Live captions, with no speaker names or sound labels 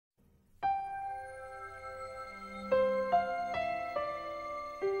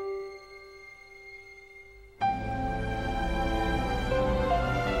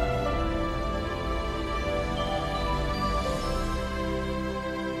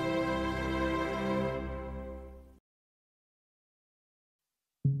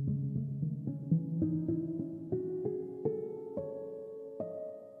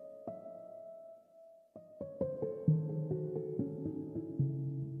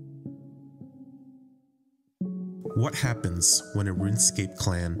What happens when a RuneScape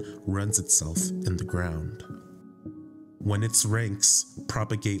clan runs itself in the ground? When its ranks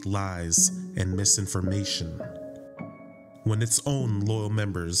propagate lies and misinformation? When its own loyal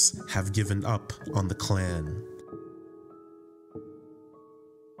members have given up on the clan?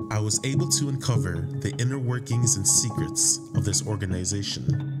 I was able to uncover the inner workings and secrets of this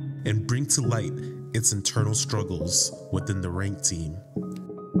organization and bring to light its internal struggles within the rank team.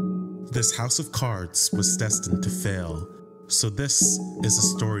 This house of cards was destined to fail, so this is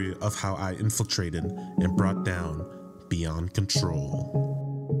a story of how I infiltrated and brought down beyond control.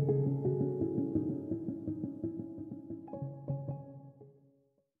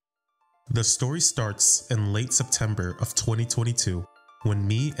 The story starts in late September of 2022 when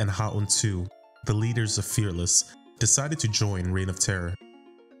me and Haon2, the leaders of Fearless, decided to join Reign of Terror.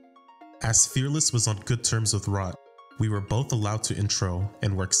 As Fearless was on good terms with Rot, we were both allowed to intro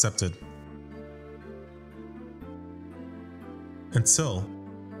and were accepted. Until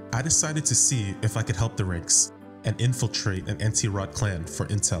I decided to see if I could help the ranks and infiltrate an anti-Rot clan for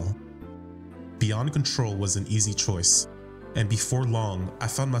intel. Beyond Control was an easy choice, and before long I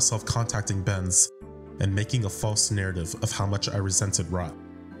found myself contacting Benz and making a false narrative of how much I resented Rot.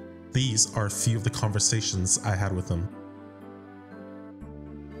 These are a few of the conversations I had with him.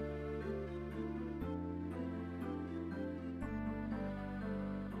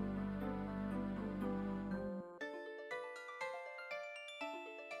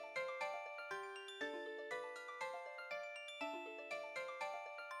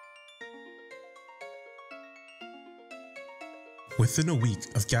 Within a week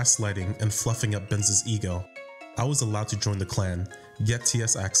of gaslighting and fluffing up Benz's ego, I was allowed to join the clan, get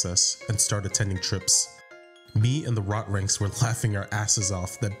TS access, and start attending trips. Me and the Rot ranks were laughing our asses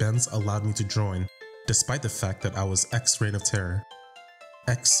off that Benz allowed me to join, despite the fact that I was ex-Reign of Terror,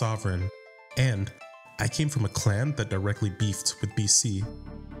 ex-Sovereign, and I came from a clan that directly beefed with BC.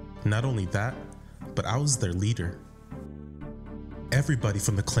 Not only that, but I was their leader. Everybody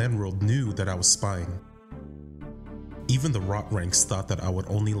from the clan world knew that I was spying. Even the Rot ranks thought that I would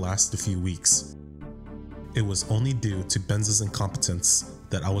only last a few weeks. It was only due to Benz's incompetence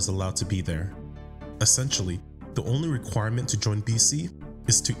that I was allowed to be there. Essentially, the only requirement to join BC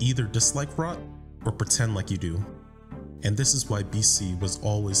is to either dislike Rot or pretend like you do. And this is why BC was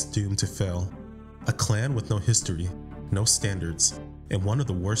always doomed to fail. A clan with no history, no standards, and one of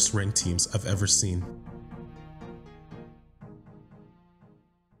the worst ranked teams I've ever seen.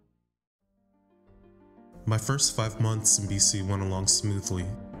 My first 5 months in BC went along smoothly.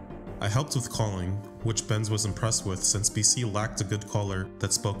 I helped with calling, which Benz was impressed with since BC lacked a good caller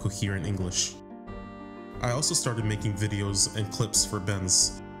that spoke coherent English. I also started making videos and clips for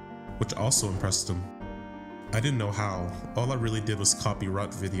Benz, which also impressed him. I didn't know how, all I really did was copy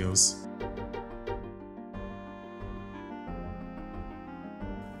Rot videos.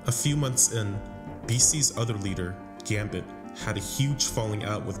 A few months in, BC's other leader, Gambit, had a huge falling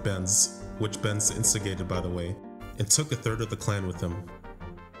out with Benz, which Benz instigated by the way, and took a third of the clan with him.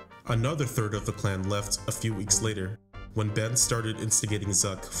 Another third of the clan left a few weeks later, when Ben started instigating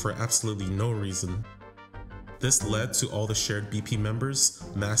Zuck for absolutely no reason. This led to all the shared BP members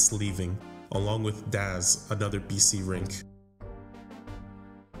mass leaving, along with Daz, another BC rank.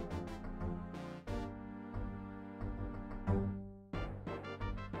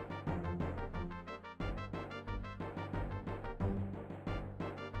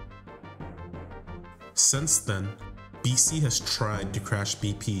 Since then, BC has tried to crash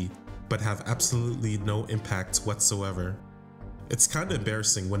BP, but have absolutely no impact whatsoever. It's kinda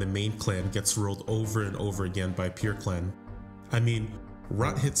embarrassing when a main clan gets rolled over and over again by peer clan. I mean,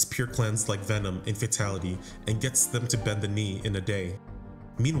 Rot hits peer clans like Venom in Fatality and gets them to bend the knee in a day.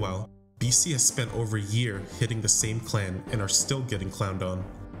 Meanwhile, BC has spent over a year hitting the same clan and are still getting clowned on.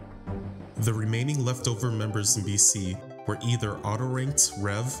 The remaining leftover members in BC were either auto-ranked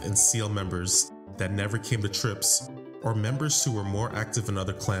Rev and CL members that never came to trips, or members who were more active in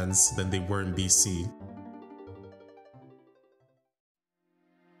other clans than they were in BC.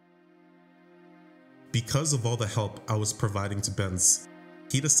 Because of all the help I was providing to Benz,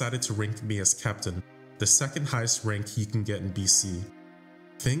 he decided to rank me as captain, the second highest rank you can get in BC.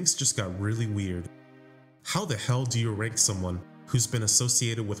 Things just got really weird. How the hell do you rank someone who's been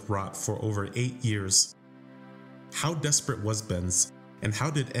associated with Rot for over 8 years? How desperate was Benz? And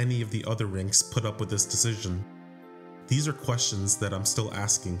how did any of the other ranks put up with this decision? These are questions that I'm still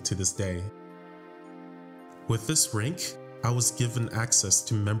asking to this day. With this rank, I was given access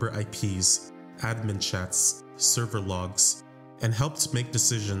to member IPs, admin chats, server logs, and helped make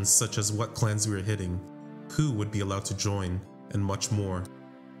decisions such as what clans we were hitting, who would be allowed to join, and much more.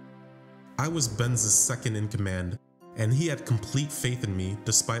 I was Benz's second in command, and he had complete faith in me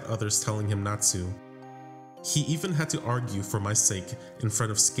despite others telling him not to. He even had to argue for my sake in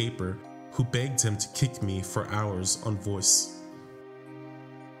front of Scaper, who begged him to kick me for hours on voice.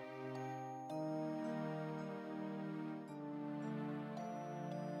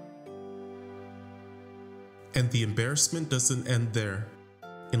 And the embarrassment doesn't end there.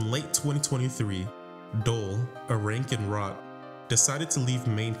 In late 2023, Dole, a rank in Rot, decided to leave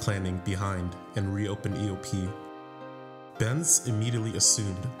main clanning behind and reopen EOP. Benz immediately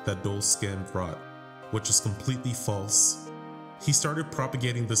assumed that Dole scammed Rot, which was completely false. He started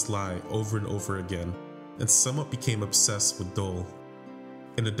propagating this lie over and over again, and somewhat became obsessed with Dole.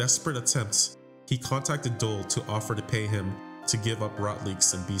 In a desperate attempt, he contacted Dole to offer to pay him to give up Rot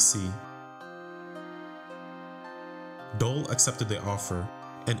leaks in BC. Dole accepted the offer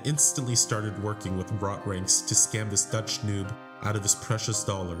and instantly started working with Rot ranks to scam this Dutch noob out of his precious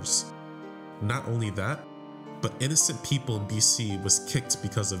dollars. Not only that, but innocent people in BC was kicked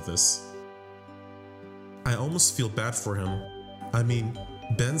because of this. I almost feel bad for him. I mean,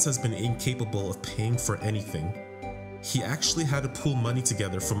 Benz has been incapable of paying for anything. He actually had to pull money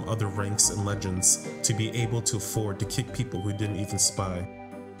together from other ranks and legends to be able to afford to kick people who didn't even spy.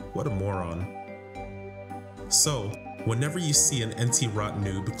 What a moron. So, whenever you see an NT-Rot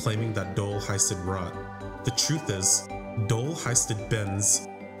noob claiming that Dole heisted Rot, the truth is, Dole heisted Benz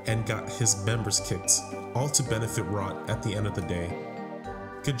and got his members kicked, all to benefit Rot at the end of the day.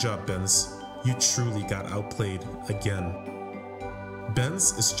 Good job, Benz. You truly got outplayed again.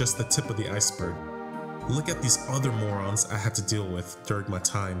 Benz is just the tip of the iceberg. Look at these other morons I had to deal with during my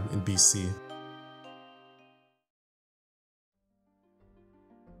time in BC.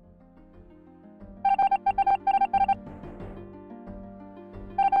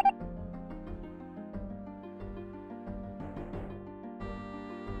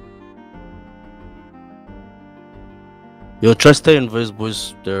 Yo, try stay in voice,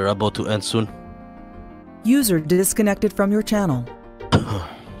 boys. They're about to end soon. User disconnected from your channel.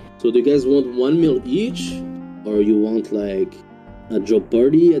 So do you guys want 1 mil each? Or you want like a drop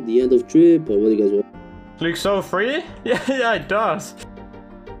party at the end of trip? Or what do you guys want? Looks so free? Yeah, it does.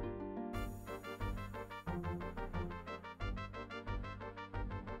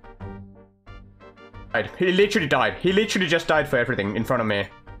 He literally died. He literally just died for everything in front of me.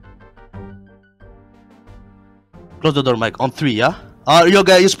 Close the door, Mike. On 3, yeah? Yo,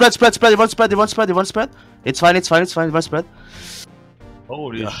 guys, you spread. Everyone spread. It's fine. Everyone spread.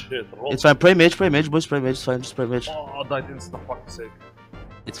 Holy shit. Roll. It's fine. Pray mage, boys. Pray mage. It's fine. Just pray mage. Oh, that is the fuck's sake.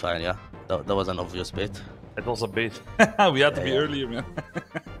 It's fine, yeah. That was an obvious bait. It was a bait. We had to be earlier, man.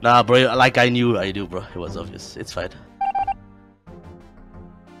 Nah, bro. Like I knew, bro. It was obvious. It's fine.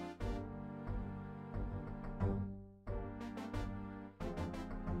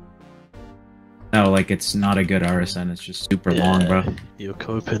 No, like it's not a good RSN, it's just super long, bro. You're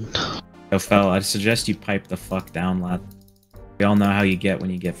coping. So, Fel, I suggest you pipe the fuck down, lad. We all know how you get when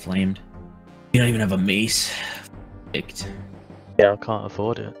you get flamed. You don't even have a mace. Picked. Yeah, I can't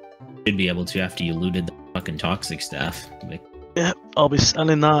afford it. Should be able to after you looted the fucking toxic staff. Like, yeah, I'll be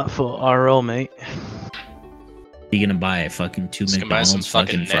selling that for RL, mate. you gonna buy a fucking 2 McDonald's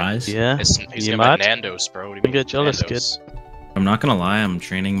fucking fries? Yeah. He's you gonna mad? buy Nando's, bro. You get jealous, kid. I'm not gonna lie, I'm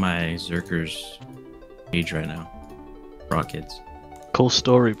training my Zerkers age right now. Raw kids. Cool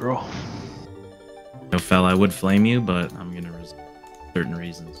story, bro. So, Fel, I would flame you, but I'm gonna certain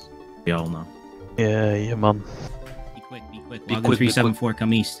reasons. We all know. Yeah, your mum. Be quick. Be Log quick, 374,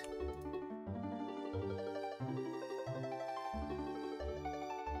 come east.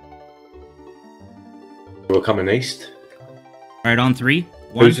 We're coming east. Alright, on 3.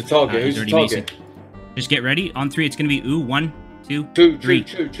 One. Who's the target? Who's the target? Just get ready. On 3, it's gonna be ooh. 1, 2, Two. 3.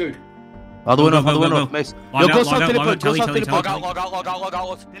 Out the window, Go. Mace. Log Yo, go out, south, teleport. tally. Log out.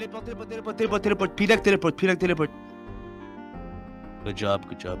 Teleport. Teleport. Good job.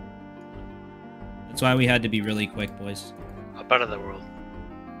 That's why we had to be really quick, boys. A better the world.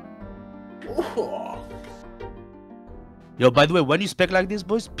 Yo, by the way, when you spec like this,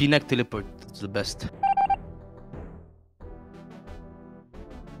 boys, Pinnac teleport. It's the best.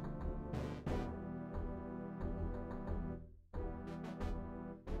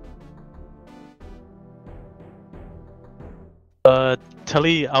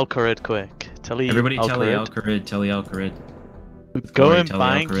 Telly Alcarid quick. Everybody tell Alcarid. Go and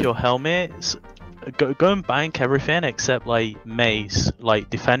bank your helmets. Go and bank everything except like mace, like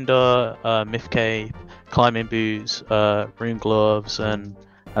defender, myth cape, climbing boots, rune gloves, and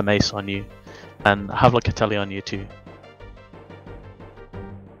a mace on you, and have like a telly on you too.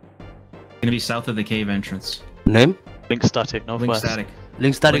 Gonna be south of the cave entrance. Name? Link static, northwest. Link static.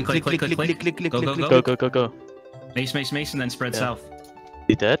 Link starting. Click, Click. Go. Mace, and then spread south.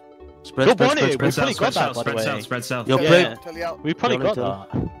 He dead? Spread. We probably got that, by the way. Spread south. Yo, Yeah. play. We probably got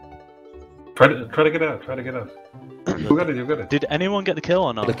that. Try to get out. You got it. Did anyone get the kill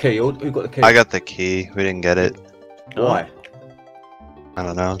or not? The key. Who got the key? I got the key. We didn't get it. Why? I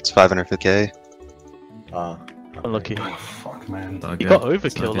don't know. It's 550k. Unlucky. Oh, fuck, man. You got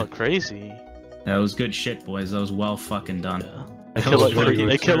overkill like crazy. That was good shit, boys. That was well fucking done. Yeah. They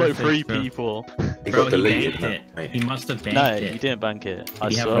killed like three people. He Bro, got he deleted. banked it. He must have banked No, it. you didn't bank it. I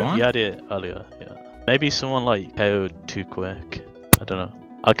Did he have saw it on? you had it earlier. Yeah. Maybe someone like KO'd too quick. I don't know.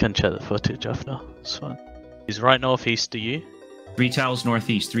 I can check the footage after. It's fine. He's right northeast to you. 3 tiles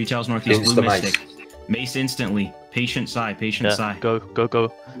northeast. Blue Insta mystic. Mace instantly. Patient Psy. Yeah. Go.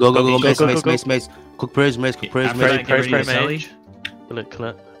 Go. Mace. Quick praise, Mace. After that, get ready to Telly. Kill it.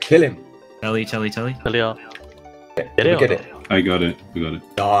 Kill him. Telly. Kill it. Get it. I got it. We got it.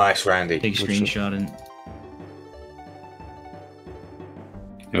 Nice, Randy. Big screenshot and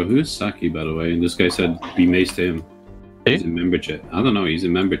Yo, who's Saki, by the way? And this guy said be maced to him. Who? He's in member chat. I don't know. He's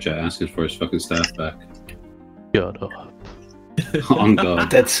in member chat asking for his fucking staff back. Shut up. On God.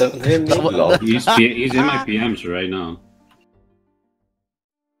 That's so him. He's in my PMs right now.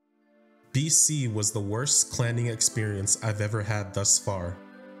 BC was the worst clanning experience I've ever had thus far.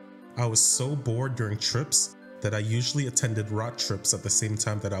 I was so bored during trips that I usually attended rot trips at the same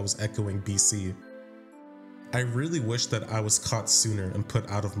time that I was echoing BC. I really wish that I was caught sooner and put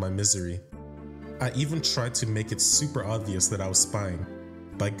out of my misery. I even tried to make it super obvious that I was spying,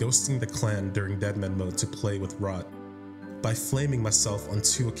 by ghosting the clan during Deadman mode to play with rot, by flaming myself on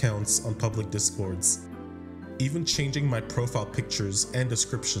 2 accounts on public discords, even changing my profile pictures and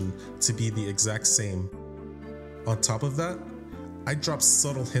description to be the exact same. On top of that, I dropped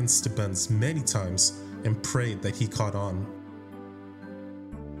subtle hints to Benz many times and prayed that he caught on.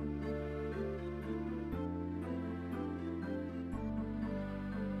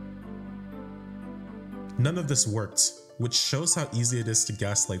 None of this worked, which shows how easy it is to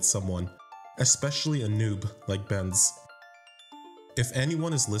gaslight someone, especially a noob like Benz. If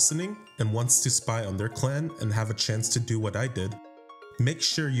anyone is listening and wants to spy on their clan and have a chance to do what I did, make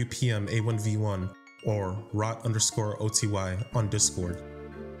sure you PM A1V1 or rot_OTY on Discord.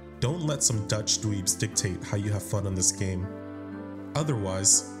 Don't let some Dutch dweebs dictate how you have fun in this game.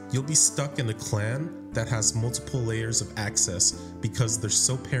 Otherwise, you'll be stuck in a clan that has multiple layers of access because they're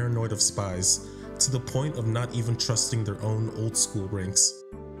so paranoid of spies, to the point of not even trusting their own old school ranks.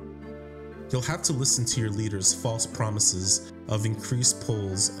 You'll have to listen to your leaders' false promises of increased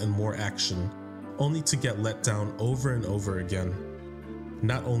polls and more action, only to get let down over and over again.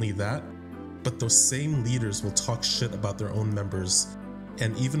 Not only that, but those same leaders will talk shit about their own members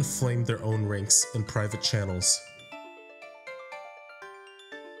and even flame their own ranks in private channels.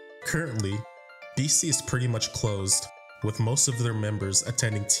 Currently, BC is pretty much closed, with most of their members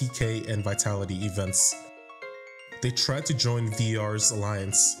attending TK and Vitality events. They tried to join VR's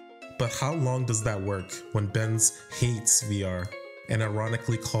alliance, but how long does that work when Benz hates VR and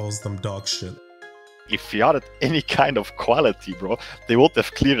ironically calls them dog shit? If VR had any kind of quality, bro, they would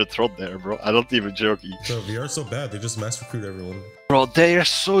have cleared the throat there, bro. I'm not even joking. So VR's so bad, they just mass recruit everyone. Bro, they are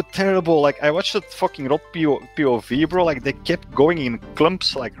so terrible. Like, I watched that fucking Rot POV, bro. Like, they kept going in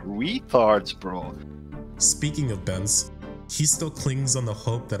clumps like retards, bro. Speaking of Benz, he still clings on the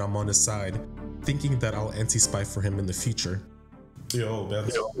hope that I'm on his side, thinking that I'll anti-spy for him in the future. Yo,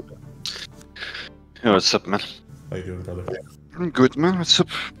 Benz. Yo, what's up, man? How you doing, brother? I'm good, man. What's up?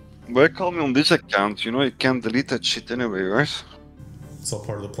 Why call me on this account? You know, you can't delete that shit anyway, right? It's all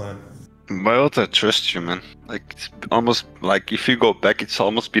part of the plan. Why would I trust you, man? Like, it's almost, like, if you go back, it's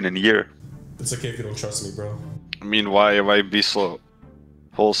almost been a year. It's okay if you don't trust me, bro. I mean, why be so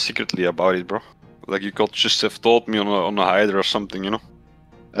whole secretly about it, bro? Like, you could just have told me on a hider or something, you know?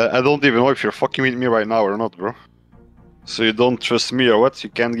 I don't even know if you're fucking with me right now or not, bro. So you don't trust me or what? You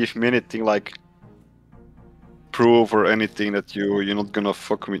can't give me anything like proof or anything that you're not gonna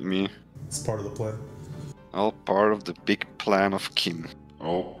fuck with me. It's part of the plan. All part of the big plan of Kim.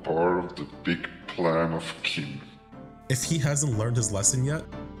 All part of the big plan of Kim. If he hasn't learned his lesson yet,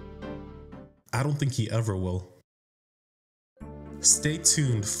 I don't think he ever will. Stay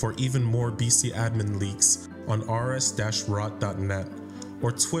tuned for even more BC admin leaks on rs-rot.net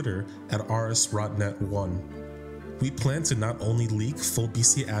or Twitter at rsrotnet1. We plan to not only leak full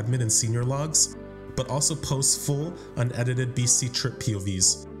BC admin and senior logs, but also post full, unedited BC trip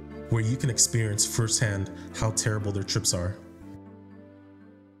POVs, where you can experience firsthand how terrible their trips are.